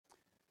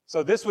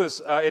So this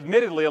was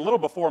admittedly a little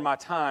before my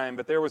time,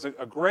 but there was a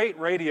great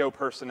radio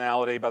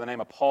personality by the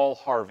name of Paul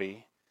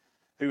Harvey,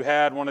 who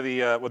had he was one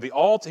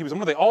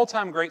of the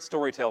all-time great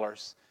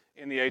storytellers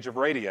in the age of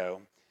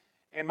radio.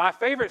 And my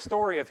favorite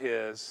story of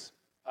his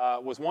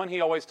was one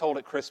he always told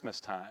at Christmas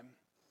time.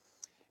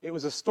 It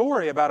was a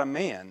story about a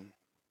man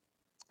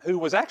who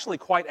was actually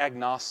quite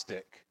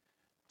agnostic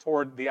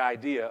toward the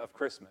idea of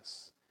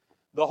Christmas.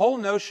 The whole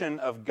notion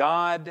of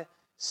God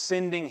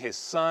sending his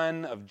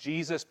son, of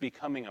Jesus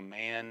becoming a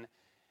man,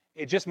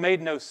 it just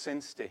made no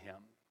sense to him.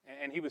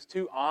 And he was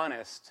too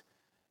honest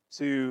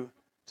to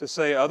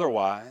say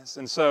otherwise.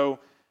 And so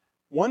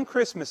one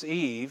Christmas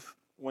Eve,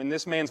 when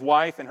this man's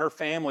wife and her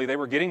family, they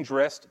were getting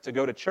dressed to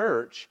go to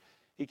church,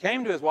 he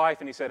came to his wife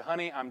and he said,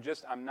 "Honey, I'm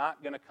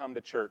not going to come to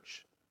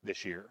church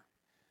this year.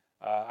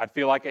 I'd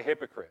feel like a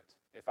hypocrite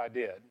if I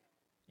did.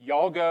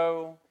 Y'all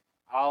go,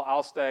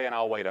 I'll stay and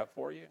I'll wait up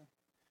for you."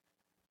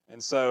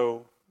 And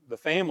so the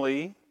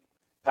family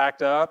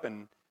packed up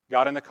and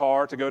got in the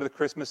car to go to the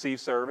Christmas Eve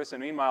service.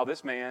 And meanwhile,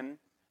 this man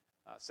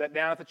sat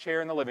down at the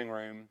chair in the living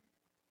room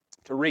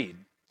to read.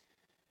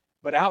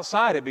 But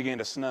outside it began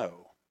to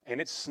snow. And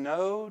it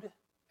snowed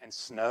and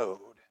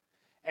snowed.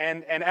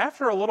 And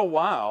after a little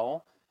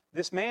while,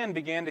 this man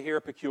began to hear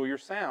a peculiar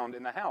sound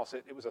in the house.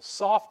 It was a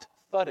soft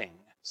thudding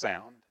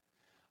sound,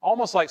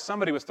 almost like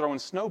somebody was throwing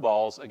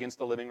snowballs against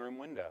the living room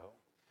window.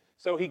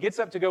 So he gets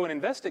up to go and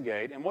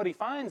investigate, and what he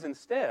finds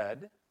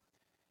instead,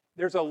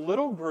 there's a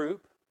little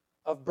group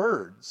of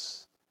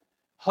birds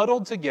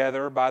huddled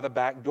together by the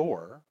back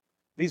door.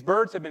 These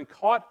birds have been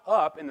caught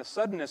up in the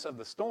suddenness of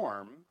the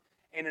storm,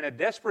 and in a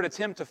desperate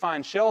attempt to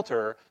find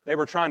shelter, they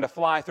were trying to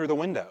fly through the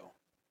window.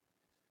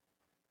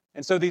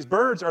 And so these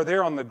birds are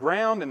there on the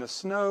ground in the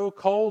snow,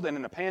 cold and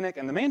in a panic,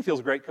 and the man feels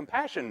great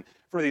compassion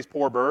for these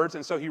poor birds,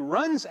 and so he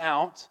runs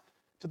out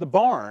to the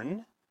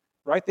barn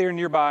right there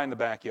nearby in the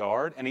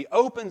backyard, and he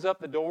opens up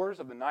the doors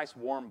of the nice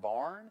warm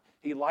barn.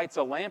 He lights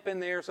a lamp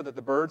in there so that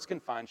the birds can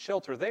find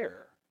shelter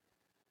there.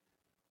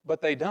 But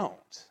they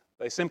don't.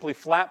 They simply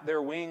flap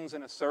their wings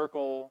in a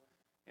circle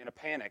in a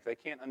panic. They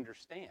can't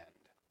understand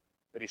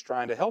that he's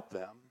trying to help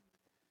them.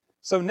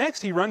 So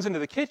next he runs into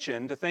the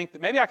kitchen to think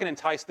that maybe I can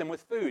entice them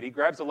with food. He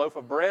grabs a loaf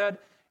of bread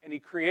and he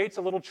creates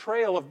a little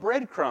trail of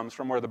breadcrumbs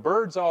from where the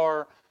birds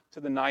are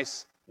to the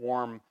nice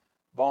warm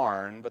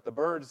barn, but the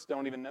birds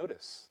don't even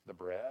notice the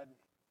bread.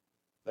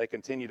 They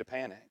continue to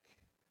panic.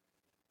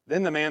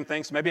 Then the man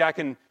thinks, maybe I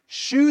can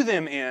shoo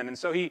them in. And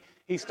so he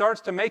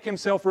starts to make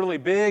himself really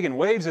big and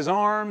waves his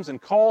arms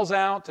and calls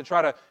out to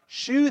try to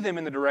shoo them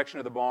in the direction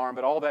of the barn,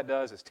 but all that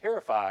does is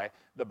terrify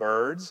the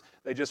birds.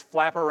 They just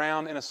flap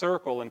around in a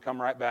circle and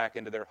come right back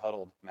into their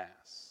huddled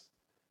mass.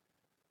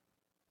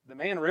 The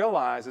man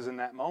realizes in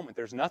that moment,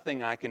 there's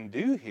nothing I can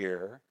do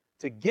here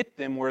to get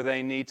them where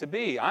they need to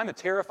be. I'm a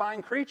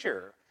terrifying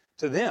creature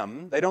to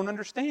them. They don't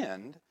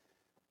understand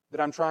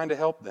that I'm trying to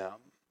help them.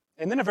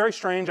 And then a very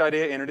strange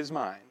idea entered his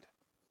mind.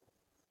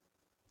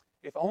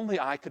 If only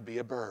I could be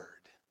a bird.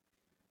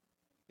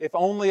 If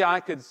only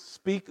I could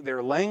speak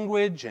their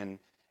language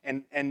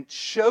and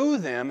show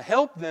them,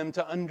 help them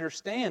to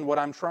understand what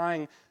I'm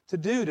trying to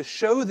do, to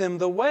show them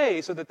the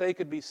way so that they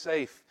could be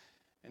safe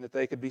and that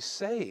they could be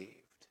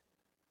saved.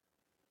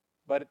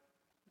 But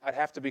I'd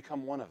have to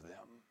become one of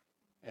them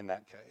in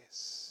that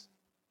case.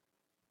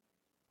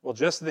 Well,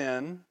 just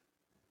then,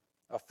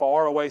 a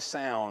faraway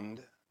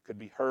sound could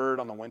be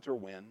heard on the winter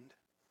wind.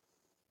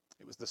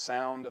 It was the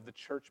sound of the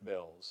church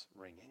bells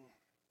ringing.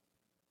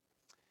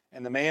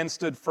 And the man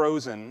stood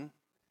frozen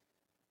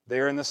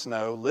there in the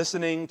snow,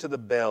 listening to the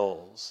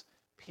bells,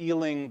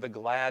 pealing the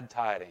glad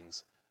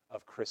tidings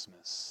of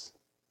Christmas.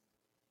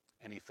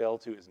 And he fell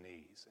to his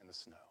knees in the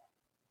snow.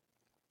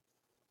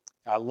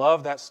 I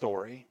love that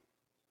story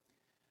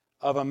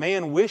of a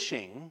man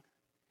wishing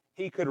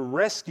he could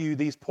rescue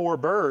these poor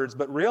birds,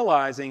 but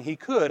realizing he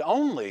could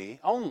only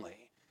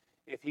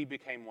if he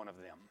became one of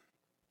them.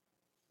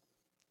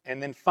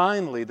 And then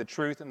finally, the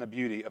truth and the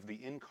beauty of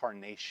the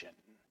incarnation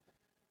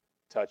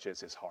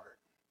touches his heart.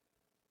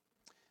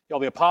 Y'all,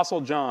 the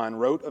Apostle John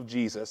wrote of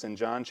Jesus in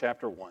John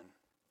chapter 1,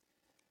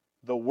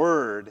 "The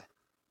Word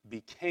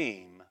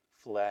became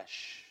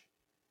flesh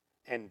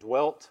and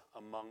dwelt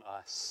among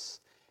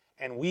us,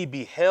 and we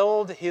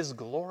beheld his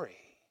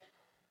glory.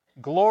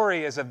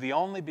 Glory as of the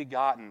only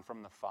begotten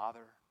from the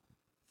Father,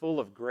 full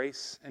of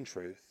grace and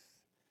truth."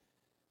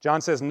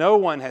 John says, "No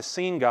one has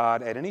seen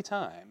God at any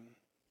time,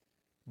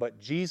 but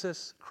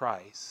Jesus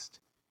Christ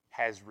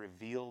has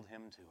revealed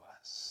him to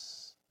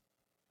us."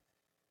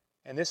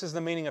 And this is the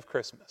meaning of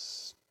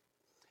Christmas.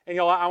 And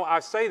I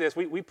say this,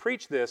 we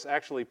preach this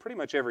actually pretty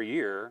much every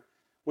year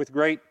with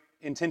great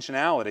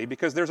intentionality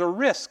because there's a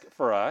risk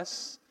for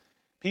us,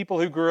 people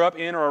who grew up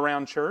in or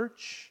around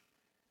church,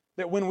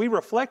 that when we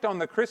reflect on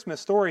the Christmas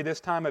story this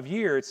time of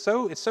year, it's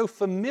so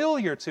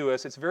familiar to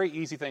us, it's a very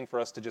easy thing for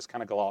us to just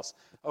kind of gloss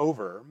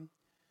over,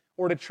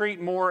 or to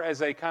treat more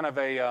as a kind of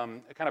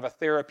a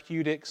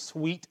therapeutic,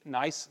 sweet,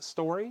 nice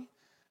story,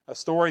 a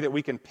story that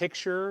we can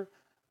picture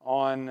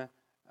on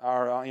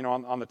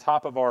the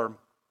top of our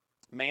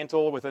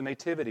mantle with a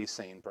nativity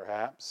scene,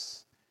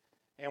 perhaps.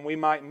 And we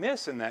might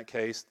miss, in that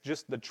case,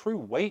 just the true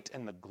weight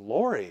and the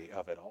glory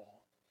of it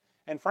all.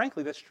 And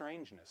frankly, the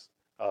strangeness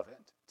of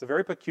it. It's a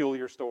very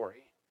peculiar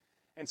story.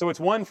 And so it's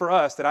one for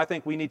us that I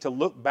think we need to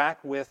look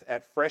back with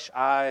at fresh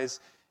eyes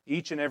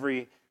each and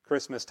every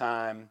Christmas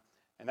time.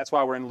 And that's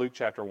why we're in Luke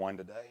chapter 1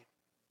 today.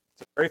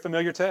 It's a very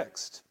familiar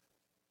text.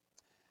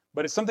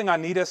 But it's something I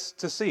need us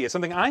to see. It's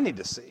something I need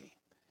to see.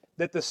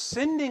 That the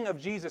sending of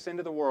Jesus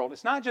into the world,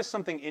 it's not just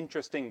something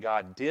interesting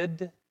God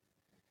did.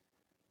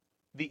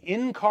 The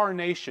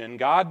incarnation,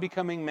 God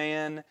becoming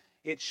man,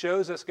 it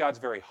shows us God's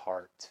very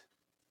heart.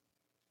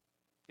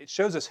 It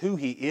shows us who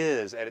He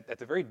is at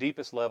the very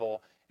deepest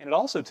level, and it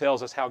also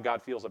tells us how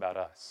God feels about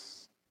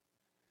us.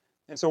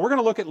 And so we're going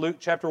to look at Luke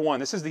chapter 1.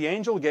 This is the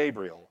angel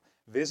Gabriel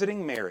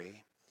visiting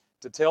Mary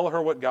to tell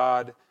her what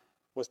God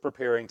was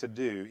preparing to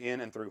do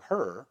in and through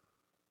her.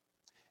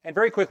 And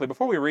very quickly,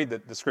 before we read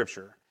the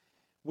scripture,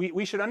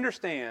 we should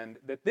understand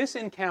that this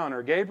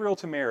encounter, Gabriel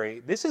to Mary,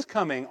 this is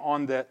coming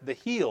on the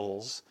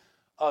heels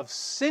of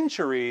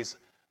centuries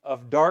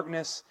of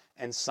darkness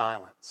and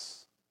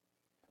silence.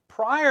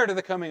 Prior to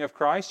the coming of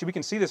Christ, we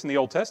can see this in the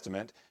Old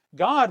Testament,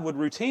 God would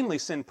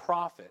routinely send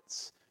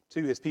prophets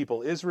to His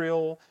people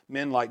Israel,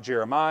 men like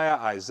Jeremiah,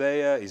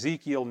 Isaiah,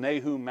 Ezekiel,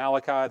 Nahum,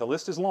 Malachi, the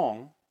list is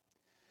long.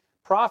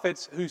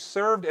 Prophets who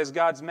served as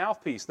God's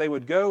mouthpiece. They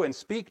would go and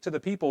speak to the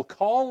people,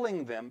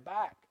 calling them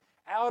back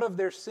out of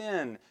their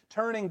sin,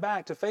 turning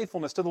back to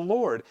faithfulness to the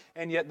Lord.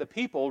 And yet the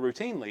people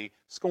routinely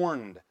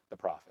scorned the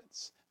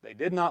prophets. They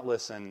did not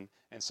listen,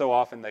 and so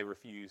often they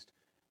refused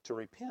to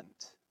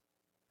repent.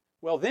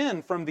 Well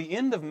then, from the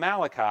end of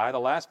Malachi, the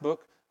last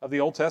book of the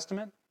Old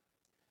Testament,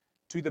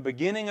 to the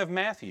beginning of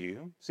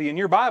Matthew, see, in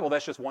your Bible,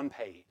 that's just one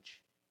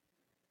page.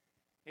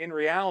 In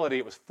reality,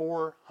 it was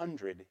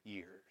 400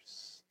 years.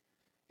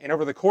 And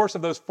over the course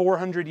of those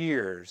 400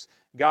 years,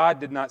 God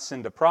did not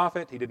send a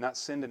prophet, He did not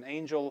send an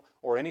angel,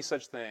 or any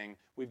such thing.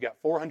 We've got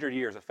 400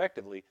 years,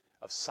 effectively,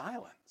 of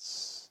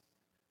silence.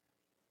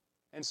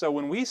 And so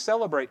when we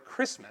celebrate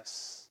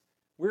Christmas,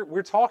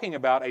 we're talking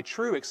about a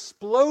true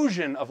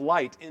explosion of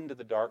light into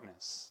the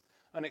darkness,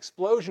 an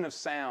explosion of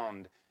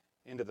sound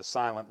into the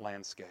silent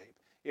landscape.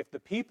 If the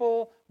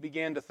people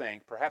began to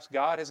think, perhaps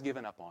God has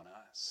given up on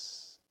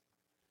us,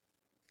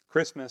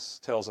 Christmas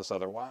tells us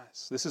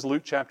otherwise. This is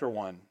Luke chapter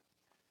 1,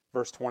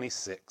 verse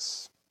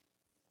 26.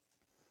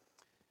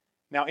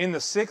 Now, in the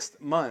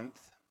 6th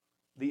month,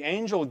 the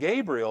angel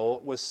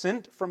Gabriel was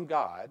sent from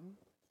God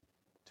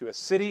to a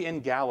city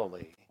in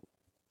Galilee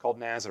called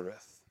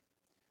Nazareth,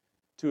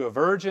 to a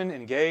virgin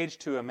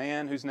engaged to a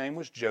man whose name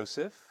was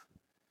Joseph,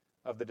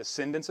 of the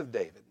descendants of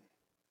David.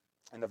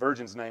 And the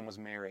virgin's name was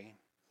Mary.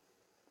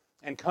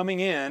 And coming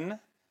in,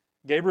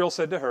 Gabriel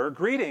said to her,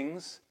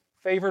 "Greetings,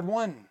 favored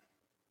one.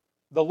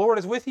 The Lord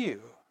is with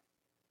you."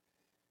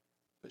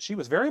 But she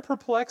was very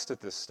perplexed at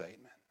this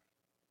statement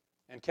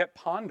and kept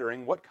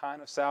pondering what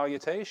kind of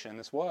salutation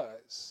this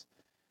was.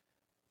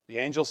 The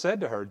angel said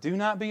to her, "Do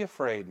not be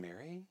afraid,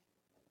 Mary,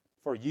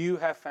 for you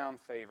have found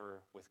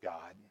favor with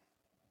God."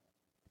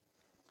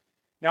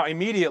 Now,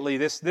 immediately,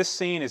 this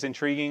scene is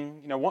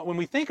intriguing. You know, when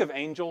we think of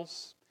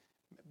angels,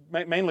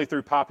 mainly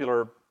through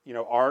popular,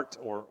 art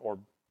or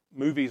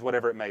movies,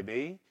 whatever it may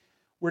be,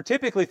 we're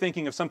typically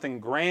thinking of something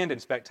grand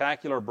and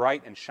spectacular,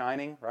 bright and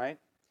shining, right?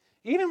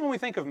 Even when we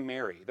think of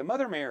Mary, the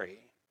Mother Mary,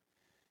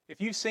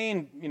 if you've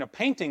seen,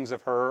 paintings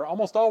of her,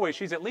 almost always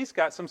she's at least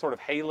got some sort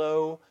of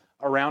halo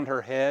around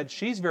her head.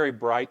 She's very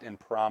bright and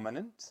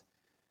prominent,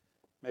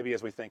 maybe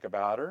as we think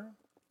about her.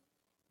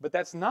 But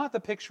that's not the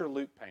picture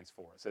Luke paints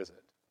for us, is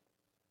it?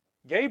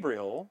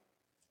 Gabriel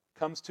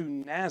comes to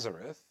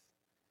Nazareth,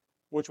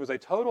 which was a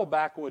total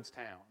backwoods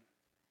town.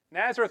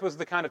 Nazareth was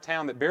the kind of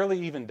town that barely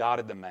even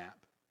dotted the map.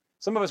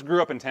 Some of us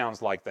grew up in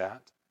towns like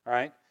that,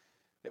 right?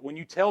 That when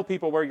you tell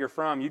people where you're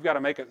from, you've got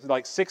to make it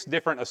like 6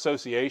 different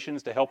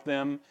associations to help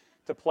them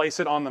to place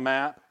it on the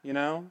map,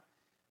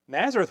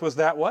 Nazareth was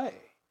that way.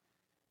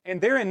 And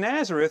there in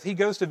Nazareth, he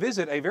goes to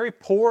visit a very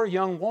poor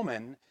young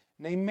woman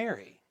named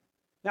Mary.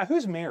 Now,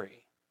 who's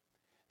Mary?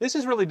 This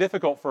is really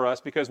difficult for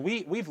us because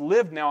we've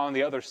lived now on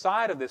the other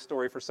side of this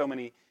story for so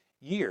many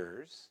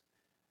years.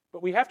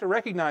 But we have to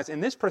recognize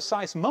in this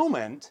precise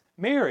moment,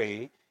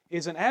 Mary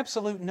is an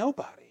absolute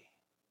nobody.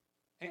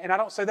 And I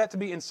don't say that to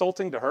be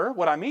insulting to her.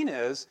 What I mean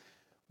is,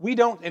 we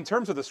don't, in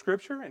terms of the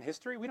scripture and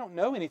history, we don't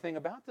know anything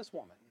about this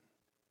woman,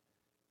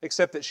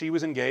 except that she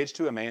was engaged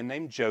to a man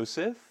named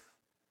Joseph,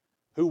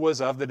 who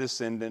was of the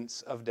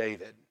descendants of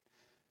David.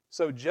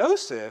 So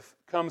Joseph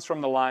comes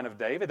from the line of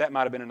David. That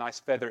might have been a nice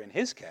feather in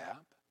his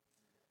cap.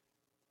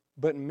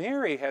 But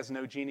Mary has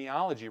no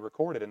genealogy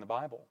recorded in the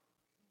Bible.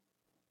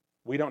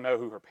 We don't know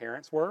who her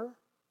parents were.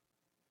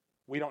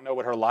 We don't know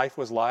what her life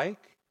was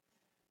like.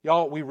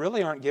 Y'all, we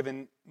really aren't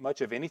given much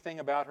of anything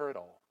about her at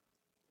all,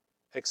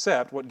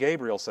 except what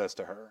Gabriel says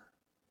to her.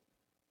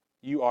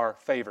 You are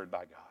favored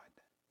by God.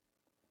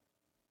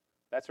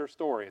 That's her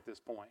story at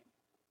this point.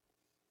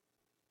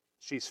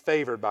 She's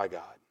favored by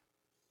God.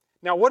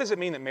 Now, what does it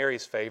mean that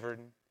Mary's favored?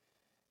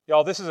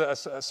 Y'all, this is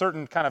a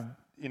certain kind of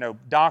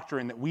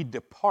doctrine that we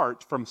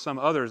depart from some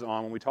others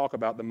on when we talk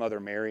about the Mother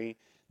Mary.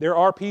 There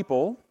are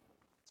people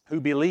who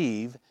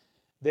believe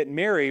that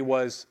Mary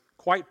was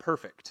quite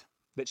perfect,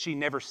 that she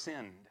never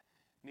sinned.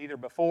 Neither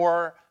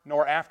before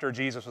nor after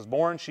Jesus was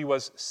born, she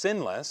was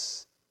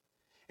sinless,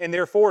 and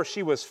therefore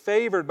she was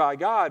favored by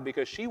God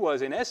because she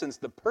was, in essence,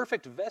 the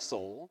perfect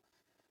vessel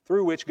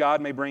through which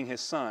God may bring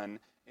His Son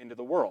into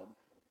the world.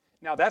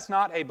 Now, that's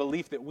not a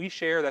belief that we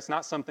share. That's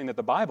not something that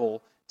the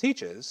Bible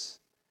teaches.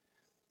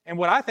 And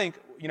what I think,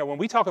 when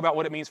we talk about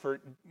what it means for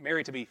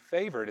Mary to be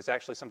favored, it's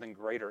actually something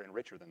greater and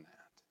richer than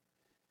that.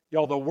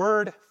 Y'all, the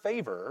word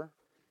favor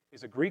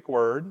is a Greek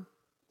word.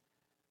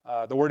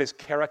 The word is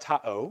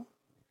karatao.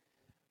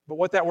 But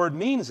what that word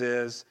means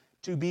is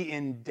to be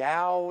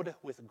endowed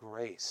with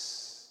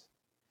grace.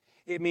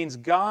 It means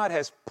God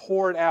has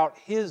poured out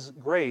His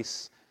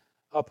grace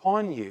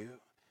upon you.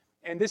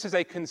 And this is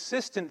a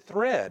consistent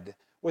thread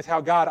with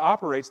how God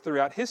operates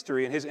throughout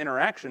history and His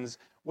interactions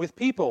with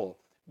people.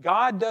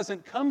 God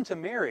doesn't come to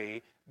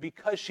Mary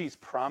because she's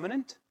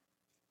prominent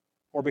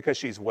or because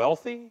she's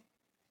wealthy.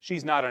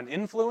 She's not an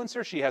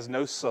influencer. She has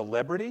no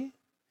celebrity.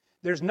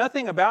 There's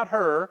nothing about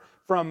her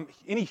from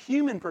any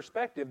human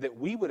perspective that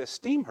we would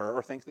esteem her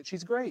or think that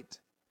she's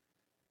great.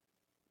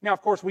 Now,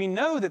 of course, we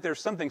know that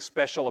there's something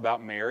special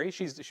about Mary.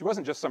 She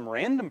wasn't just some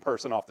random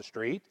person off the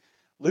street.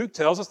 Luke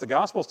tells us, the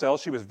Gospels tell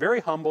us, she was very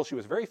humble, she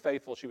was very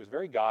faithful, she was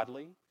very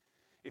godly.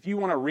 If you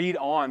want to read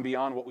on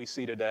beyond what we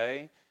see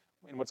today,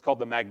 in what's called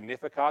the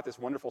Magnificat, this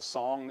wonderful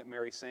song that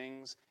Mary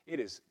sings, it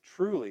is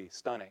truly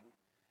stunning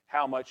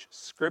how much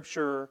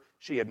Scripture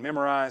she had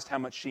memorized, how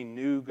much she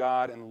knew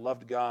God and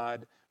loved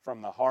God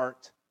from the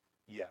heart.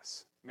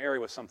 Yes, Mary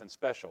was something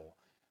special.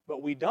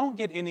 But we don't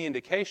get any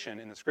indication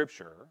in the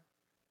Scripture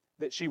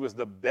that she was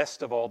the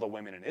best of all the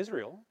women in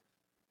Israel,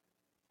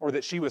 or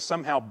that she was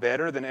somehow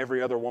better than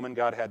every other woman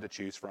God had to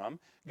choose from.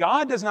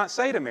 God does not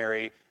say to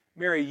Mary,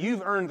 Mary,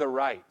 you've earned the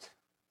right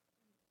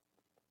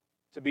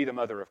to be the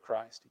mother of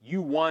Christ.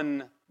 You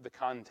won the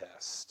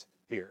contest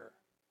here.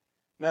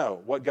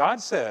 No, what God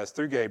says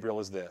through Gabriel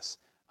is this: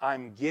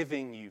 I'm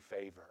giving you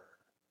favor.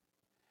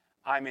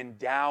 I'm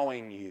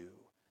endowing you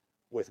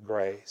with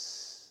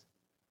grace.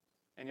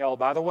 And y'all,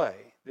 by the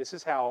way, this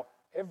is how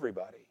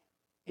everybody,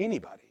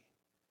 anybody,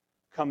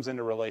 comes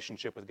into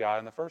relationship with God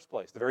in the first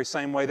place, the very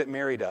same way that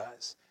Mary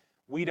does.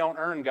 We don't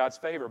earn God's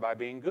favor by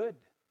being good.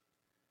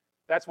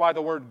 That's why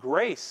the word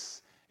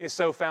grace is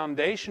so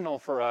foundational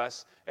for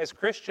us as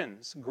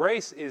Christians.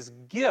 Grace is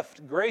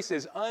gift. Grace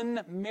is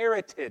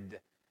unmerited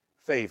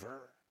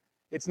favor.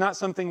 It's not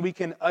something we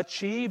can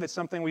achieve. It's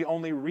something we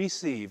only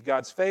receive.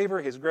 God's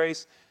favor, His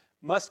grace,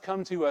 must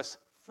come to us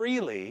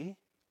freely,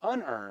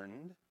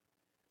 unearned.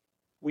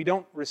 We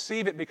don't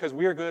receive it because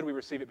we're good. We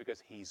receive it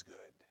because He's good.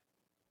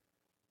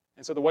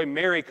 And so the way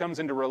Mary comes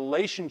into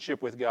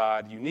relationship with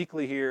God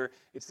uniquely here,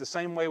 it's the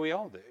same way we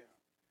all do.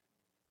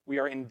 We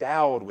are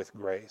endowed with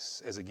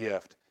grace as a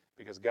gift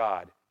because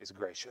God is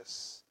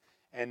gracious.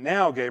 And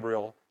now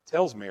Gabriel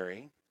tells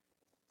Mary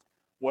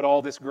what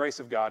all this grace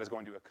of God is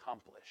going to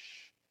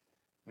accomplish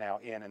now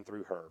in and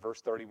through her.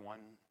 Verse 31,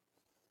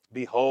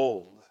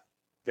 behold,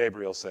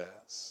 Gabriel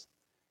says,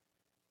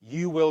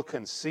 you will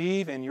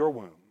conceive in your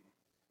womb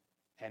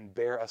and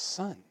bear a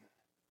son,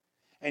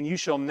 and you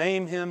shall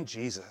name him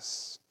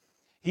Jesus.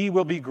 He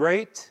will be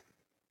great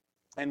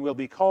and will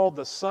be called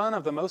the Son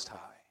of the Most High.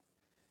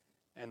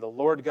 And the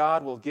Lord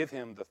God will give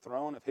him the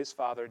throne of his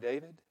father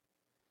David,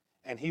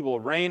 and he will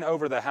reign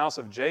over the house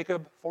of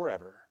Jacob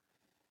forever,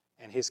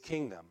 and his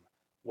kingdom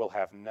will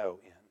have no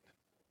end.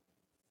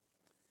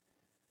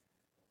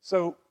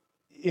 So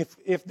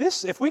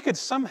if we could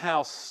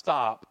somehow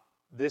stop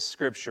this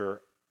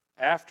scripture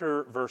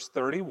after verse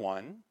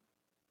 31,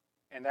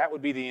 and that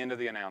would be the end of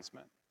the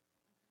announcement.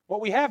 What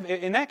we have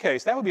in that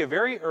case, that would be a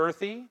very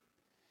earthy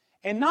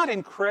and not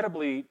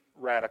incredibly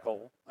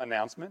radical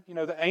announcement. You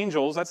know, the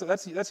angels,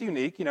 that's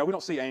unique. You know, we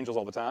don't see angels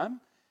all the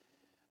time.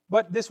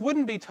 But this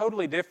wouldn't be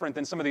totally different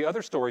than some of the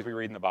other stories we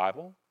read in the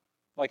Bible,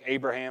 like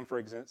Abraham,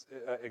 for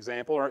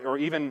example, or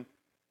even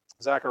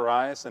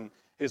Zacharias and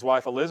his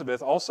wife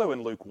Elizabeth, also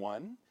in Luke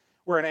 1,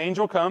 where an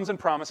angel comes and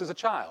promises a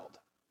child.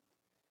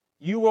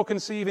 You will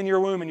conceive in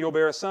your womb and you'll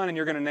bear a son and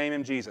you're going to name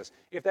him Jesus.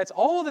 If that's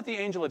all that the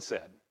angel had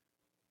said,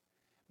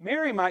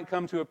 Mary might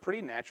come to a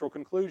pretty natural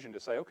conclusion to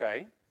say,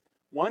 okay,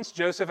 once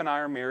Joseph and I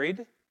are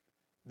married,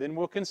 then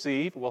we'll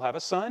conceive, we'll have a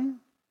son,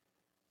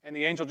 and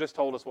the angel just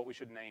told us what we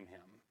should name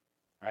him,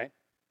 right?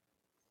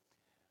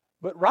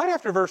 But right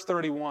after verse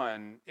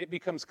 31, it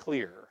becomes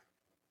clear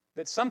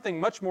that something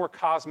much more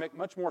cosmic,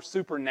 much more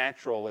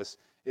supernatural is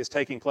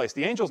taking place.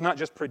 The angel's not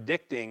just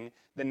predicting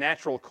the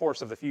natural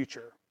course of the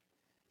future.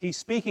 He's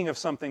speaking of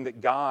something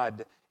that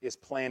God is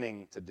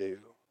planning to do.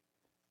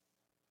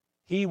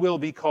 He will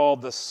be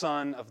called the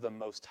Son of the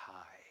Most High,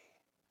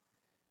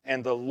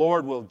 and the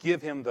Lord will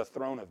give him the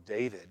throne of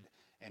David,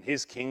 and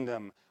his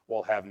kingdom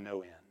will have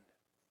no end.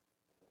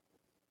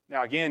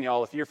 Now again,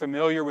 y'all, if you're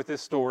familiar with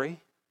this story,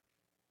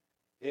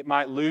 it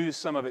might lose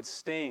some of its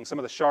sting. Some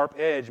of the sharp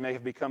edge may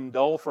have become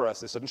dull for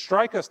us. This doesn't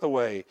strike us the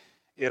way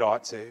It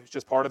ought to. It's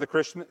just part of the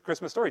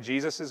Christmas story.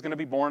 Jesus is going to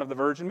be born of the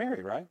Virgin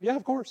Mary, right? Yeah,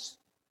 of course.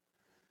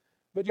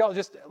 But y'all,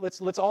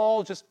 let's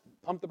all just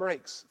pump the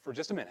brakes for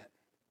just a minute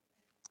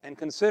and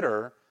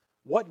consider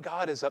what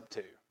God is up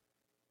to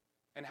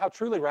and how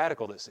truly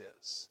radical this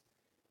is.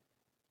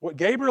 What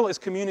Gabriel is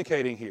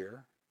communicating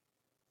here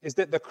is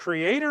that the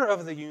creator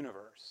of the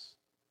universe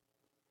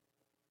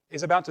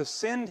is about to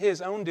send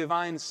his own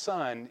divine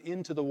Son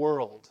into the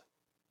world.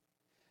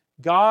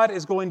 God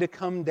is going to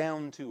come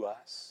down to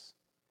us.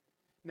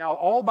 Now,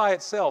 all by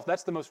itself,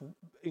 that's the most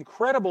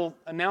incredible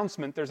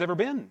announcement there's ever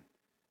been.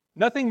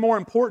 Nothing more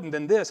important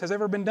than this has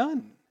ever been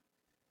done.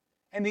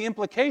 And the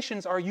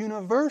implications are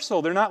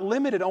universal. They're not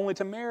limited only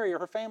to Mary or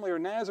her family or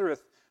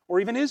Nazareth or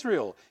even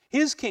Israel.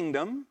 His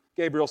kingdom,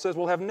 Gabriel says,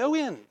 will have no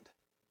end.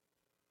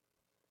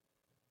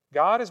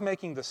 God is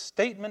making the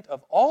statement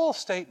of all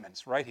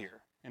statements right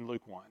here in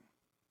Luke 1.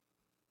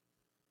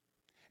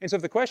 And so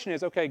if the question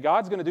is, okay,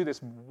 God's going to do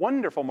this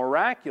wonderful,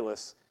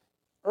 miraculous,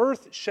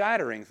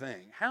 earth-shattering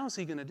thing, how's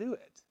he going to do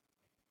it?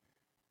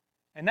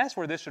 And that's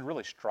where this should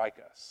really strike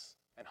us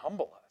and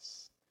humble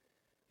us.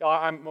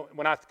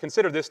 When I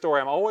consider this story,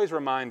 I'm always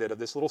reminded of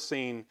this little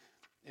scene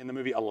in the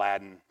movie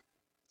Aladdin.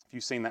 If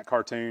you've seen that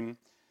cartoon.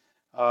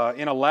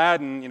 In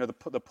Aladdin,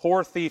 the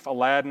poor thief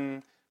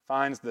Aladdin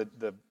finds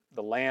the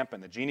lamp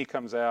and the genie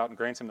comes out and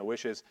grants him the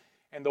wishes.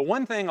 And the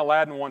one thing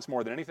Aladdin wants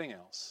more than anything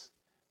else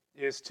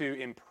is to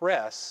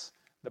impress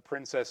the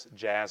Princess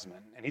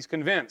Jasmine. And he's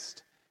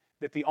convinced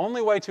that the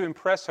only way to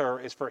impress her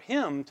is for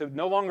him to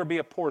no longer be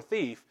a poor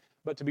thief,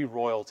 but to be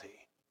royalty.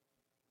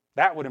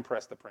 That would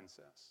impress the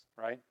princess,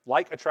 right?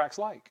 Like attracts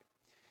like.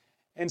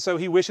 And so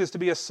he wishes to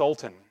be a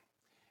sultan.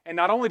 And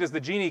not only does the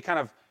genie kind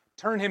of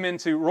turn him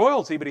into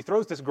royalty, but he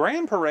throws this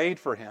grand parade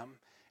for him.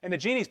 And the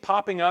genie's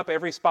popping up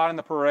every spot in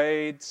the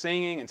parade,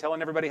 singing and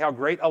telling everybody how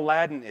great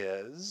Aladdin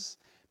is,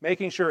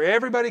 making sure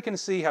everybody can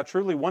see how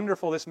truly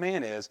wonderful this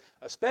man is,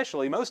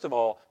 especially, most of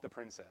all, the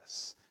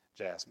princess,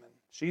 Jasmine.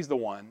 She's the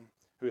one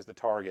who is the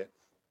target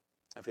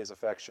of his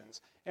affections.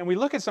 And we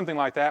look at something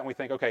like that and we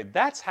think, okay,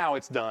 that's how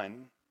it's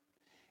done.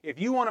 If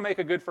you want to make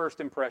a good first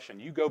impression,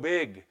 you go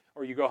big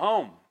or you go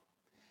home.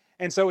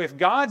 And so if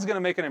God's going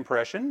to make an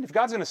impression, if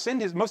God's going to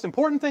send his most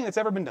important thing that's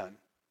ever been done,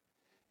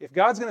 if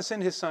God's going to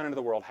send his Son into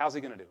the world, how's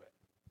he going to do it?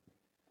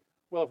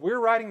 Well, if we're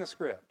writing the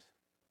script,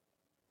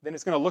 then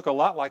it's going to look a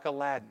lot like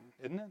Aladdin,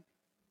 isn't it?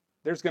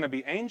 There's going to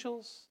be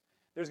angels.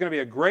 There's going to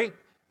be a great,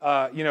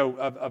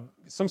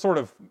 some sort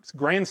of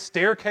grand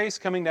staircase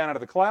coming down out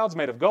of the clouds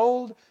made of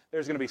gold.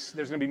 There's going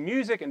to be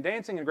music and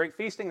dancing and great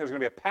feasting. There's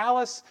going to be a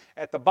palace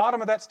at the bottom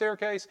of that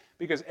staircase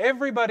because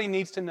everybody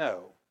needs to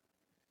know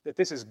that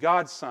this is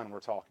God's Son we're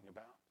talking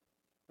about,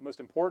 the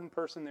most important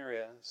person there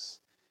is,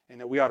 and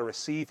that we ought to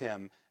receive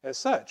him as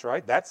such,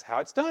 right? That's how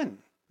it's done.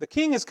 The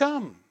King has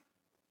come.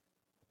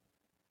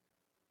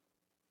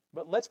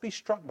 But let's be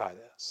struck by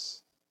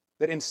this,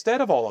 that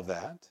instead of all of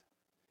that,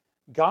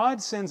 God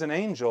sends an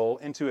angel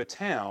into a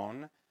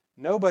town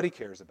nobody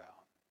cares about,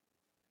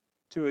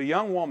 to a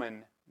young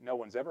woman no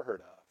one's ever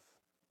heard of,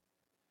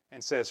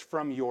 and says,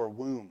 from your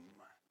womb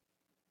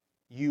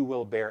you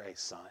will bear a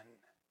son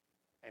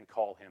and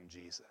call him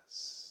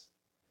Jesus.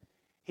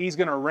 He's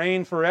going to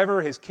reign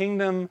forever. His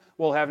kingdom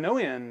will have no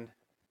end,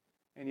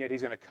 and yet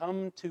he's going to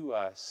come to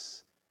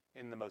us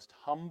in the most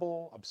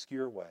humble,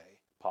 obscure way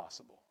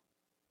possible.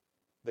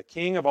 The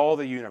King of all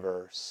the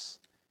universe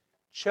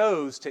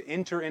chose to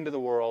enter into the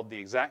world the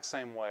exact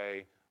same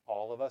way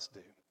all of us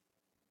do.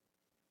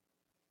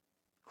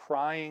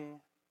 Crying,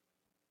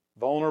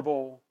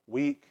 vulnerable,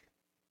 weak,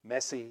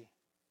 messy,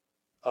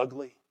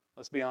 ugly,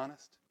 let's be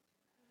honest.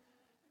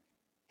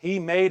 He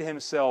made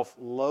himself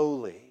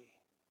lowly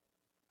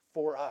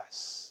for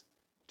us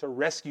to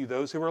rescue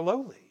those who are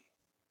lowly.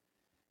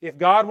 If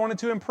God wanted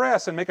to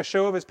impress and make a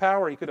show of his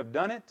power, he could have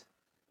done it,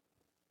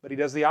 but he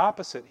does the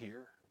opposite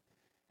here.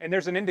 And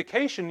there's an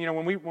indication,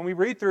 when we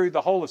read through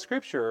the whole of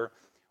Scripture,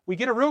 we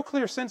get a real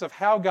clear sense of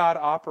how God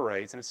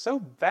operates, and it's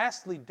so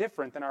vastly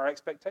different than our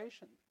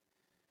expectation.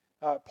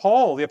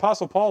 The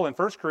Apostle Paul in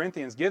 1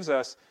 Corinthians gives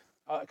us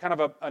kind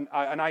of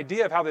an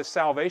idea of how this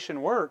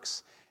salvation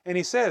works, and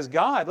he says,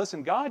 God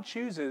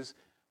chooses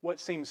what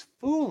seems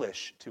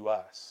foolish to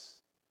us.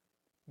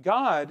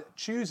 God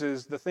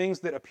chooses the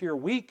things that appear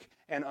weak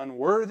and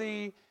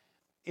unworthy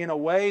in a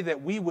way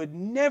that we would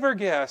never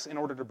guess in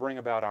order to bring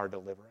about our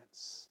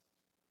deliverance.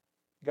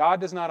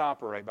 God does not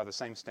operate by the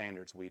same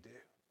standards we do.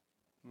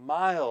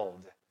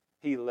 Mild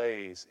he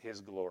lays his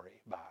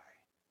glory by,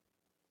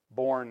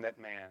 born that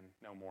man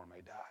no more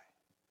may die.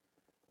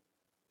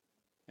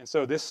 And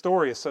so this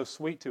story is so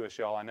sweet to us,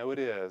 y'all. I know it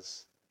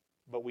is,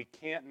 but we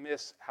can't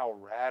miss how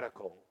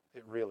radical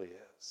it really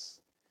is.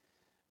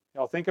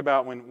 Y'all think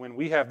about when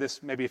we have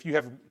this, maybe if you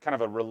have kind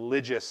of a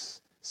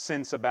religious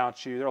sense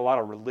about you, there are a lot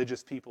of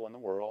religious people in the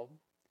world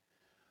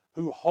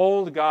who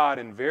hold God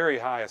in very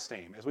high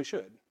esteem, as we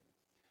should.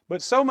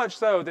 But so much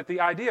so that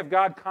the idea of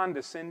God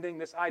condescending,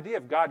 this idea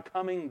of God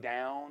coming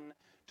down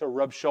to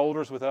rub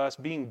shoulders with us,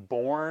 being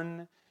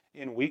born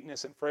in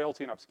weakness and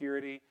frailty and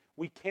obscurity,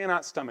 we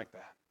cannot stomach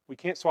that. We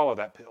can't swallow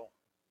that pill.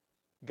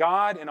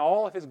 God, in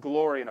all of his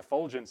glory and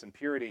effulgence and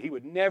purity, he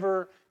would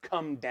never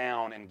come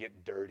down and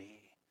get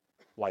dirty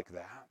like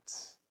that.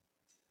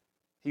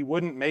 He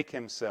wouldn't make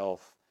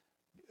himself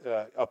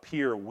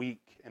appear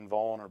weak and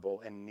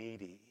vulnerable and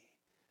needy,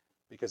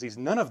 because he's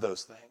none of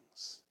those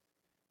things.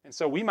 And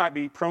so we might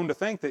be prone to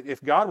think that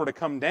if God were to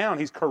come down,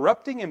 he's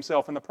corrupting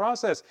himself in the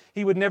process.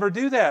 He would never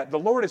do that. The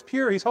Lord is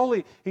pure, he's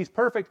holy, he's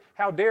perfect.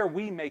 How dare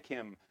we make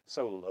him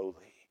so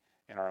lowly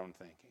in our own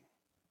thinking?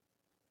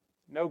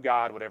 No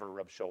God would ever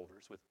rub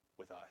shoulders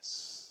with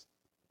us.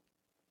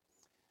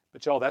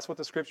 But y'all, that's what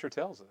the Scripture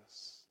tells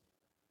us.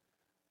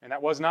 And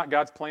that was not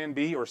God's plan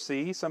B or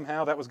C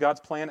somehow. That was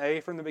God's plan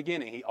A from the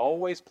beginning. He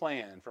always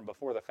planned from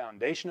before the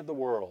foundation of the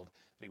world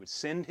that he would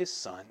send his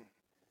Son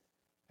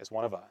as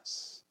one of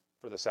us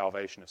for the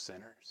salvation of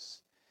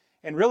sinners.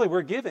 And really,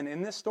 we're given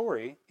in this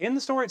story, in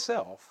the story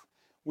itself,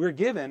 we're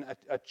given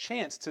a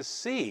chance to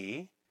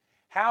see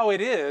how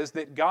it is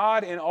that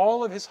God, in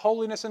all of his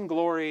holiness and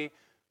glory,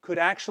 could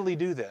actually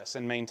do this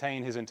and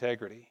maintain his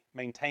integrity,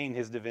 maintain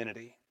his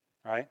divinity,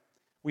 right?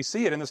 We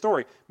see it in the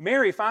story.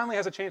 Mary finally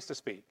has a chance to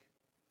speak.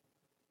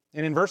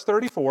 And in verse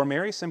 34,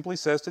 Mary simply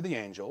says to the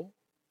angel,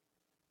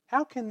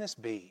 "How can this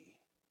be,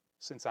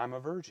 since I'm a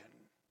virgin?"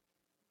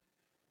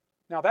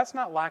 Now, that's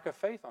not lack of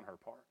faith on her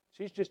part.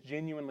 She's just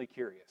genuinely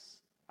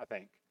curious, I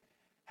think.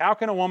 How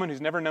can a woman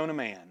who's never known a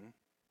man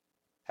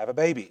have a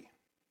baby?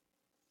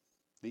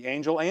 The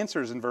angel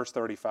answers in verse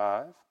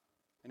 35,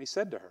 and he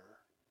said to her,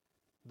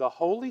 "The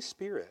Holy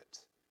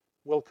Spirit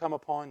will come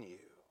upon you,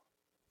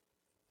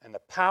 and the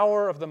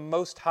power of the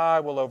Most High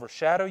will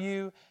overshadow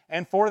you,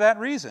 and for that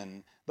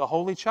reason the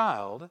Holy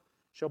Child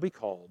shall be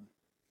called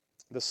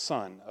the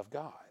Son of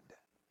God."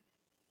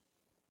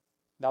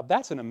 Now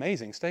that's an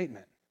amazing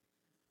statement.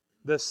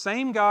 The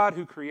same God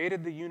who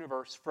created the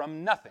universe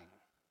from nothing,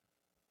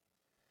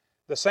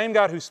 the same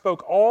God who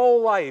spoke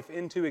all life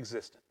into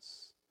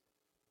existence,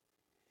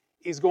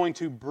 is going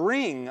to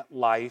bring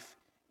life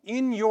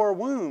in your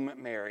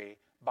womb, Mary,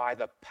 by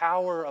the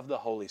power of the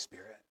Holy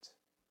Spirit.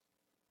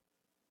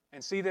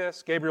 And see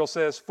this? Gabriel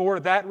says, "For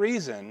that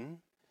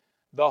reason,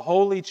 the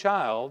Holy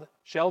Child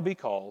shall be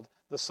called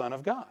the Son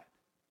of God."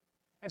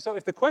 And so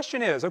if the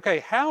question is, okay,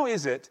 how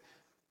is it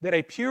that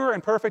a pure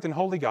and perfect and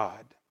holy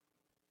God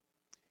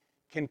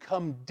can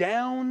come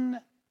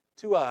down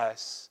to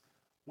us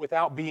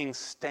without being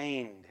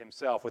stained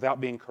himself, without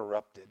being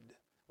corrupted,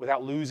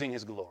 without losing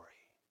his glory?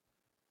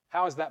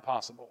 How is that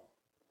possible?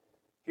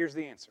 Here's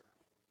the answer.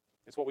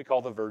 It's what we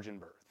call the virgin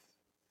birth.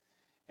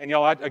 And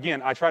y'all,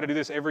 I try to do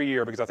this every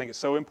year because I think it's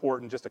so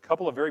important. Just a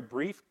couple of very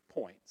brief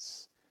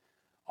points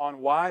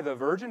on why the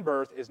virgin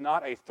birth is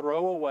not a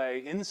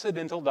throwaway,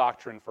 incidental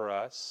doctrine for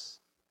us.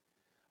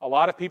 A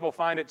lot of people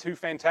find it too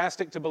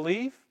fantastic to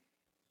believe,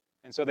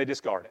 and so they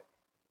discard it.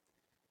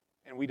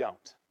 And we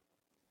don't.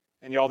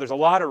 And y'all, there's a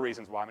lot of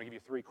reasons why. I'm going to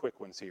give you 3 quick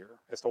ones here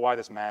as to why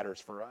this matters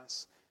for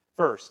us.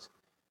 First,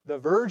 the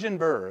virgin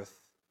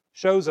birth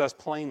shows us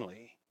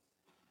plainly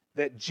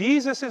that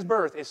Jesus'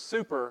 birth is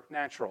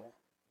supernatural.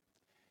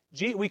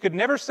 We could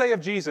never say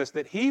of Jesus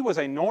that he was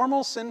a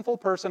normal, sinful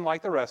person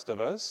like the rest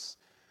of us,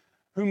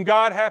 whom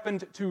God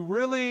happened to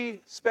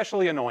really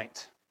specially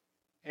anoint,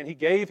 and he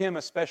gave him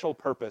a special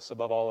purpose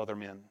above all other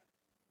men.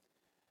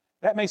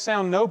 That may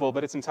sound noble,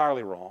 but it's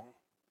entirely wrong.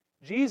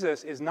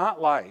 Jesus is not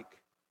like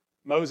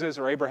Moses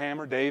or Abraham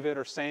or David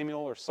or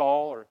Samuel or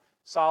Saul or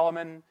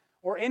Solomon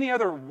or any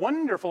other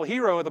wonderful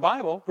hero of the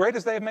Bible, great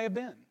as they may have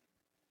been.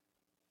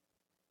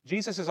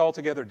 Jesus is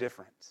altogether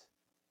different.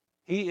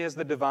 He is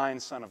the divine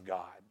Son of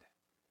God.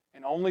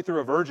 And only through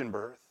a virgin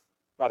birth,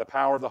 by the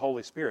power of the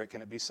Holy Spirit,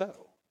 can it be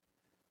so.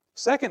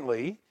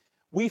 Secondly,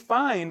 we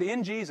find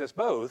in Jesus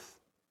both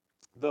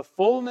the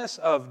fullness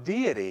of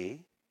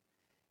deity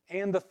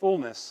and the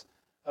fullness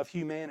of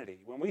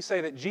humanity. When we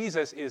say that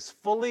Jesus is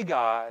fully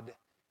God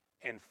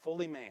and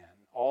fully man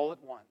all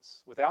at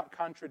once, without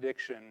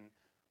contradiction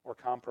or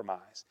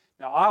compromise.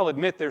 Now, I'll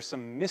admit there's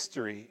some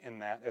mystery in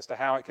that as to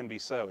how it can be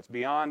so. It's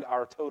beyond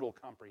our total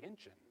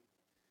comprehension.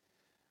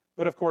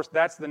 But of course,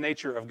 that's the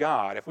nature of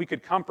God. If we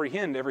could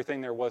comprehend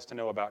everything there was to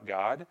know about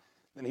God,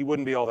 then he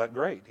wouldn't be all that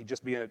great. He'd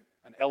just be an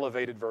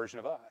elevated version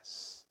of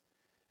us.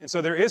 And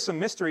so there is some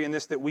mystery in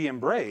this that we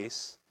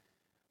embrace,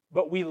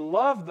 but we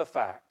love the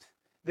fact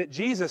that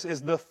Jesus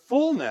is the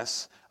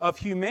fullness of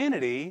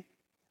humanity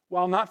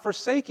while not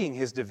forsaking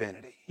his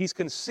divinity. He's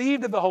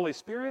conceived of the Holy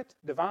Spirit,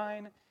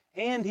 divine,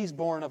 and he's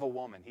born of a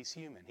woman. He's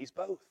human. He's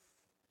both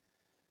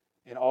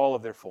in all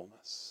of their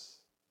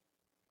fullness.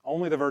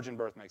 Only the virgin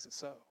birth makes it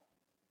so.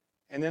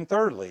 And then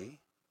thirdly,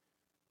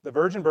 the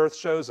virgin birth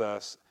shows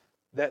us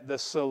that the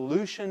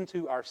solution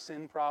to our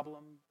sin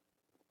problem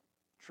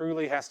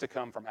truly has to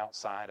come from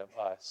outside of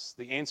us.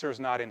 The answer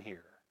is not in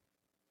here.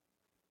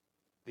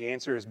 The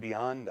answer is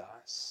beyond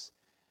us.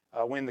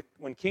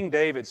 When King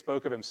David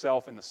spoke of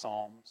himself in the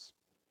Psalms,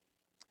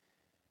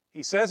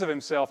 he says of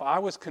himself, "I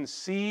was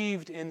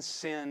conceived in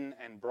sin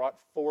and brought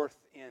forth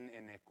in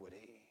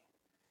iniquity."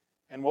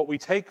 And what we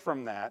take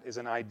from that is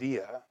an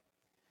idea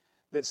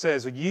that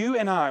says, you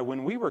and I,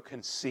 when we were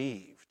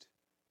conceived,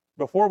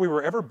 before we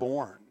were ever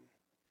born,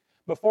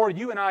 Before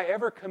you and I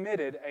ever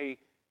committed a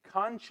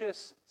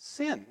conscious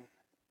sin,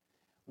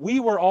 we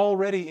were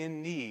already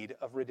in need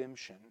of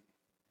redemption.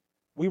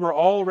 We were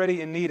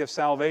already in need of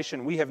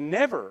salvation. We have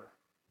never,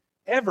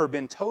 ever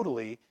been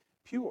totally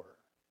pure.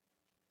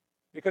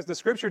 Because the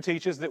Scripture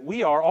teaches that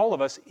we are, all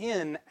of us,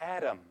 in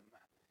Adam.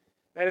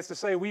 That is to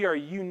say, we are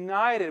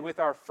united with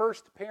our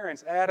first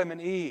parents, Adam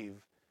and Eve,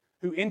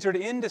 who entered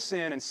into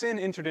sin, and sin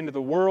entered into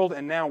the world,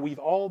 and now we've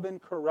all been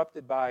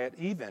corrupted by it,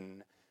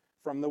 even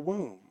from the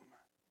womb.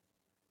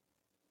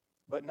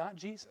 But not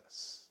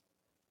Jesus.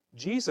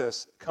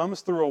 Jesus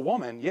comes through a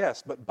woman,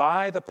 yes, but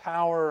by the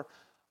power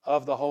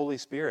of the Holy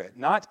Spirit,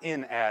 not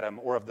in Adam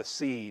or of the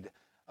seed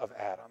of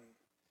Adam.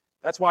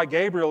 That's why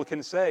Gabriel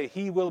can say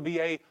he will be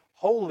a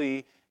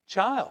holy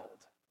child.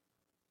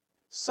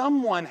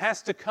 Someone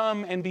has to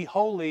come and be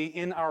holy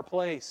in our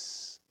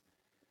place.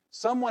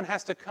 Someone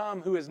has to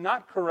come who is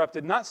not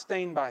corrupted, not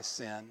stained by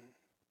sin,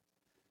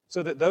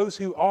 so that those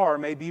who are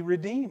may be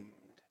redeemed.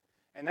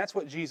 And that's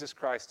what Jesus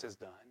Christ has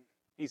done.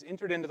 He's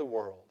entered into the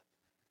world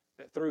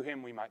that through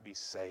him we might be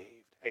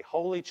saved. A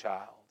holy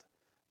child,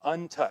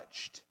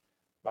 untouched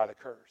by the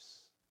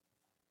curse.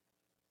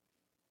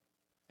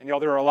 And y'all,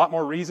 there are a lot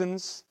more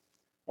reasons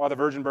why the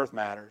virgin birth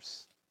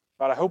matters,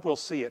 but I hope we'll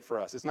see it for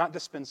us. It's not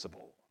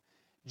dispensable.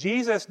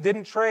 Jesus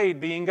didn't trade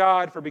being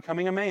God for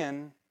becoming a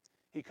man.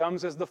 He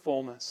comes as the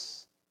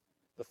fullness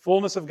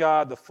of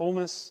God, the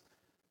fullness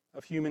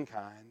of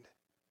humankind.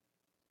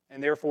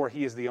 And therefore,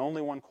 he is the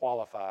only one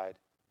qualified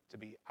to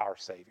be our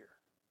Savior.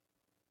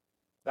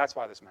 That's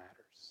why this matters.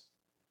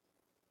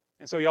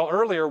 And so, y'all,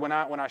 earlier when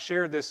I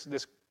shared this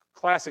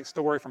classic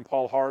story from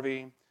Paul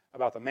Harvey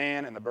about the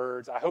man and the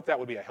birds, I hope that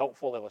would be a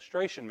helpful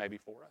illustration maybe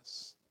for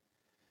us.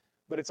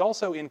 But it's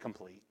also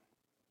incomplete.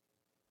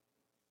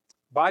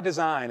 By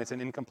design, it's an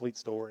incomplete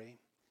story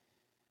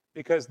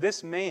because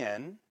this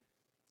man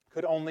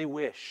could only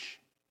wish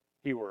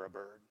he were a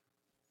bird.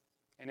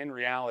 And in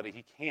reality,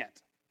 he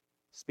can't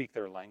speak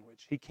their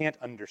language. He can't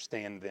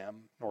understand them,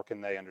 nor can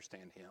they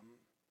understand him.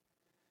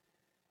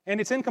 And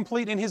it's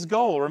incomplete in his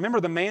goal. Remember,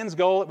 the man's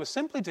goal, it was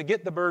simply to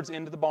get the birds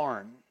into the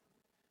barn,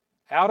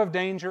 out of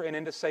danger and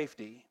into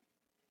safety.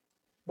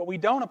 But we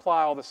don't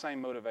apply all the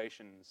same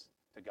motivations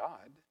to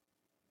God.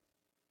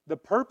 The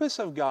purpose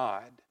of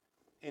God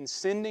in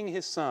sending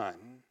his Son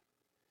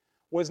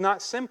was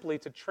not simply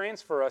to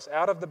transfer us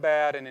out of the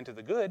bad and into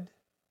the good.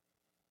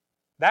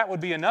 That would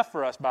be enough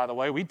for us, by the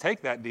way. We'd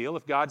take that deal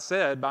if God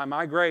said, by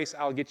my grace,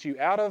 I'll get you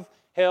out of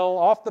hell,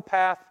 off the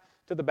path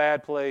to the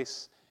bad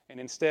place, and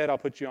instead I'll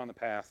put you on the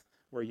path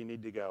where you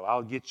need to go.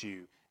 I'll get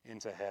you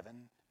into heaven.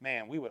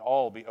 Man, we would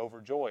all be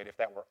overjoyed if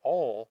that were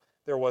all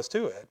there was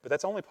to it, but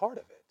that's only part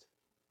of it.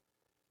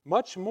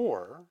 Much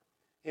more,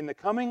 in the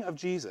coming of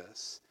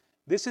Jesus,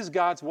 this is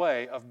God's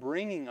way of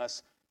bringing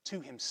us to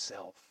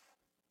himself.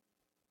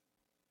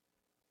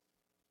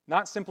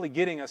 Not simply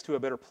getting us to a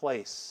better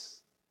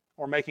place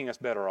or making us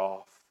better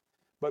off,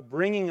 but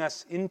bringing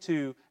us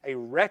into a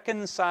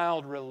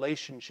reconciled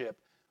relationship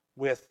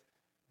with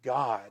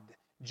God.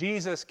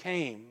 Jesus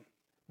came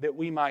that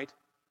we might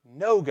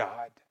know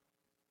God.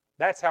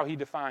 That's how he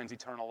defines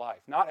eternal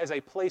life. Not as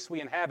a place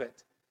we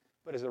inhabit,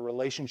 but as a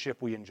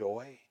relationship we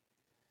enjoy.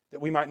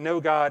 That we might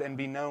know God and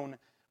be known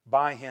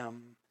by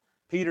him.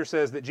 Peter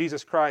says that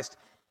Jesus Christ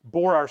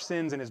bore our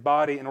sins in his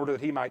body in order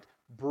that he might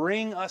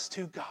bring us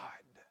to God.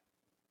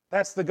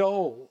 That's the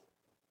goal.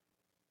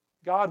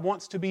 God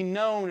wants to be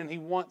known and he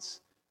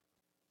wants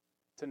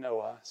to know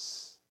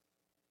us.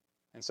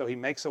 And so he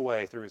makes a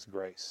way through his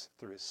grace,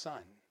 through his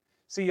Son.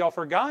 See, y'all,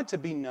 for God to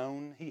be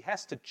known, he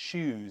has to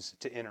choose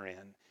to enter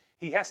in.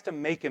 He has to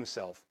make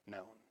himself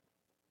known.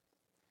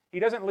 He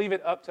doesn't leave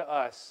it up to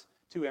us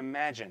to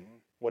imagine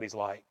what he's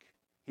like.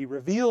 He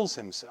reveals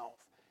himself.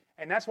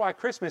 And that's why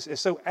Christmas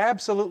is so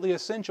absolutely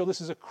essential.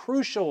 This is a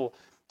crucial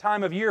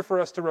time of year for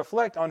us to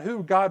reflect on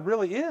who God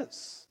really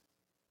is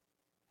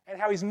and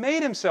how he's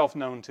made himself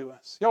known to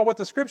us. Y'all, what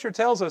the Scripture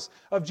tells us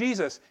of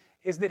Jesus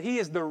is that he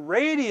is the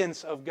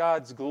radiance of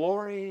God's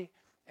glory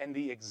and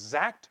the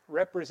exact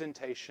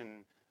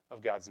representation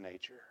of God's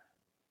nature.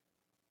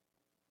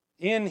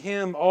 In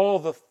him all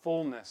the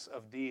fullness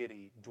of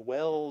deity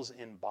dwells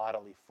in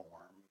bodily form.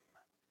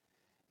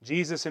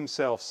 Jesus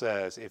himself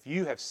says, if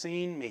you have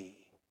seen me,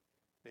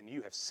 then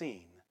you have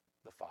seen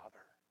the Father.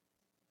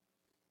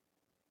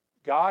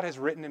 God has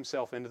written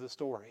himself into the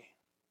story.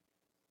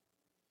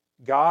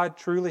 God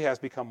truly has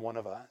become one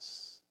of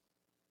us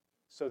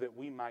so that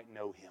we might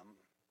know him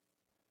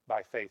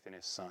by faith in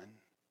his Son.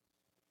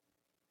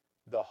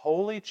 The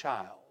Holy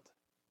Child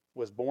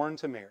was born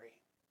to Mary,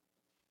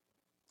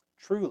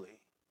 truly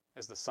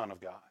as the Son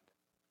of God.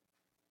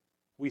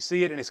 We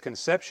see it in his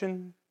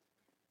conception.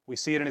 We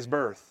see it in his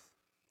birth.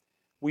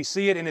 We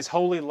see it in his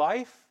holy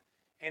life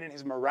and in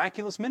his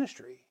miraculous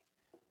ministry.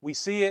 We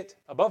see it,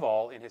 above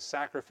all, in his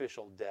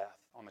sacrificial death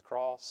on the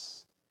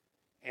cross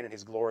and in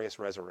his glorious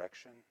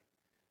resurrection.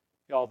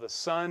 Y'all, the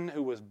Son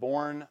who was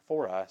born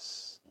for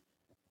us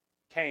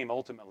came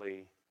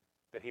ultimately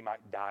that he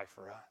might die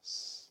for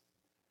us,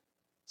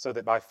 so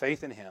that by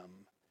faith in him,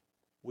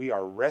 we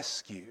are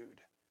rescued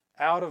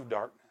out of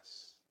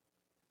darkness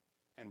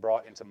and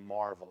brought into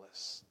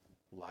marvelous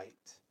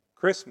light.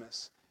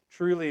 Christmas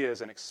truly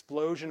is an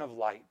explosion of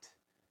light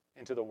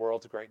into the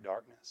world's great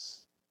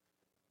darkness,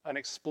 an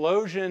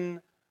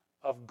explosion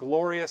of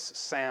glorious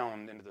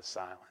sound into the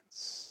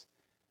silence.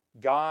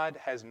 God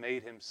has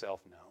made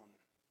himself known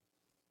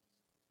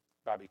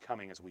by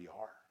becoming as we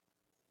are.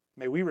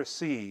 May we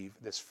receive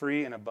this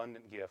free and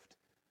abundant gift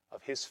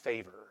of his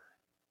favor,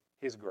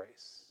 his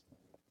grace,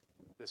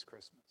 this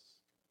Christmas.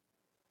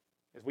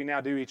 As we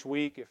now do each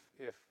week,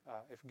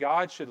 if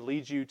God should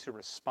lead you to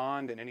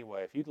respond in any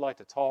way, if you'd like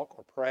to talk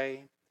or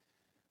pray,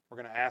 we're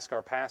going to ask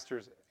our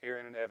pastors,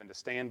 Aaron and Evan, to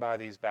stand by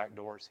these back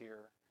doors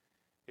here.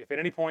 If at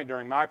any point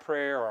during my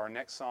prayer or our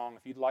next song,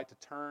 if you'd like to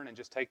turn and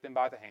just take them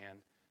by the hand,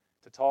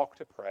 to talk,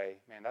 to pray,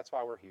 man, that's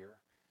why we're here.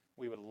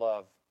 We would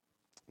love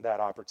that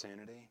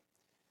opportunity.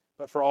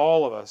 But for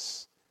all of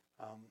us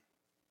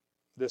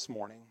this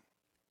morning,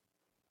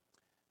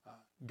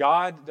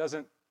 God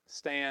doesn't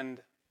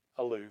stand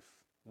aloof,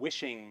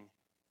 wishing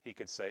he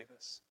could save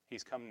us.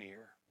 He's come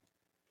near,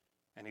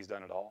 and he's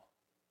done it all.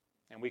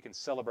 And we can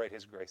celebrate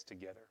his grace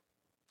together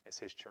as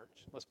his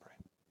church. Let's pray.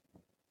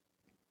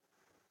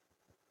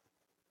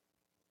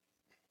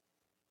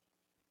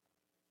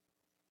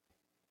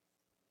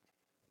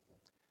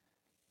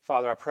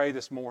 Father, I pray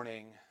this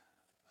morning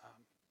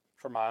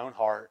for my own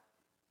heart.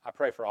 I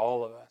pray for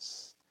all of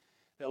us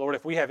that, Lord,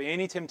 if we have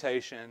any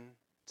temptation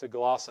to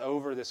gloss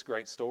over this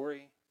great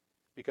story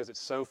because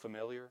it's so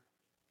familiar,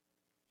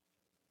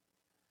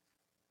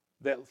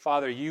 that,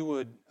 Father, you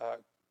would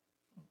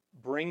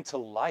bring to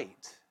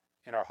light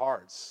in our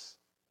hearts,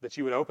 that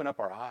you would open up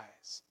our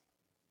eyes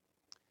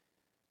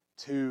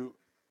to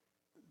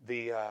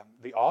the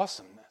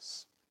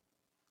awesomeness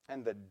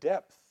and the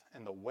depth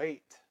and the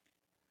weight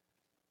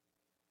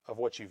of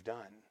what you've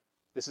done.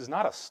 This is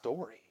not a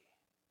story.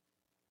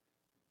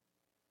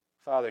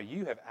 Father,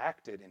 you have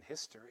acted in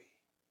history.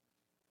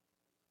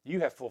 You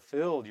have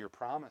fulfilled your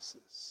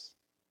promises.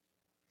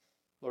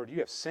 Lord, you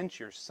have sent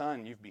your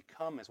Son. You've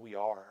become as we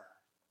are.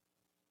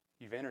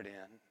 You've entered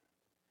in.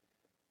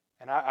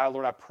 And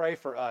Lord, I pray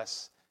for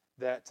us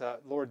that,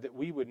 Lord, that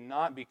we would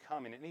not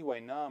become in any way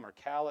numb or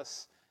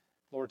callous,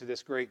 Lord, to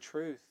this great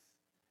truth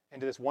and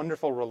to this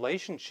wonderful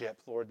relationship,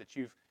 Lord, that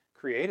you've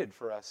created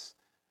for us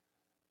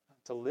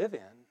to live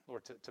in,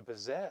 Lord, to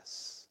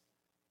possess.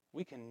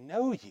 We can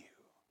know you.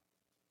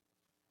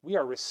 We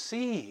are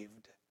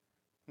received,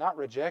 not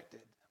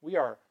rejected. We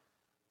are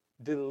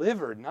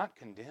delivered, not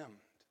condemned.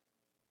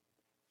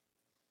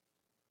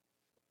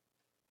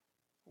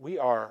 We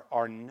are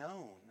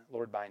known,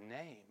 Lord, by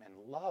name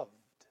and loved.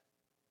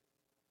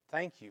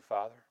 Thank you,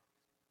 Father,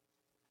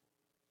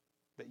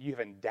 that you've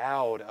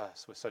endowed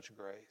us with such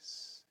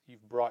grace.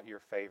 You've brought your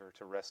favor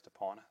to rest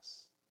upon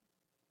us.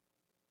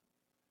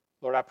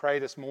 Lord, I pray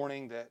this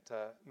morning that,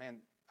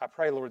 I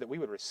pray, Lord, that we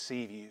would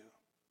receive you.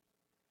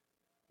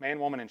 Man,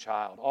 woman, and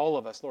child, all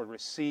of us, Lord,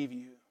 receive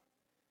you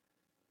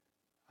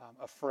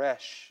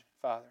afresh,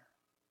 Father.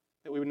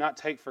 That we would not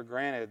take for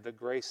granted the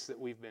grace that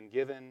we've been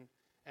given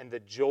and the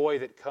joy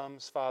that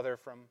comes, Father,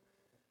 from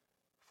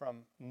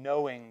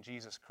knowing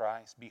Jesus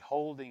Christ,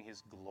 beholding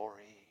his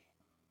glory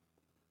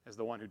as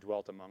the one who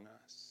dwelt among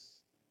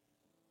us.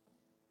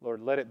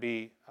 Lord, let it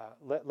be,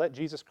 let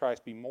Jesus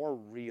Christ be more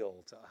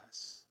real to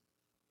us,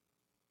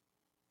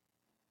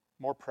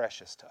 more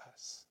precious to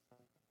us.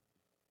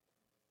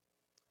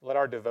 Let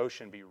our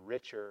devotion be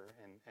richer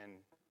and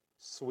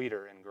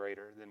sweeter and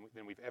greater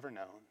than we've ever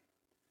known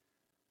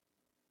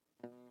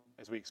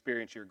as we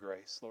experience your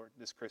grace, Lord,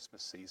 this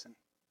Christmas season.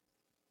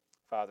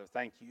 Father,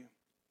 thank you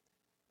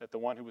that the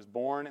one who was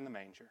born in the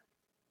manger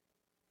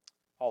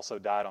also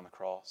died on the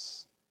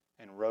cross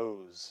and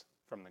rose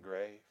from the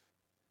grave,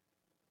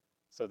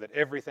 so that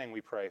everything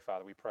we pray,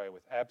 Father, we pray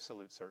with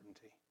absolute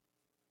certainty.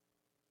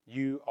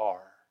 You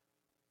are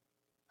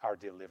our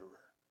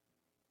deliverer.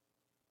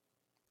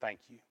 Thank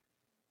you.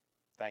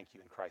 Thank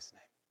you in Christ's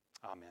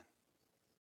name. Amen.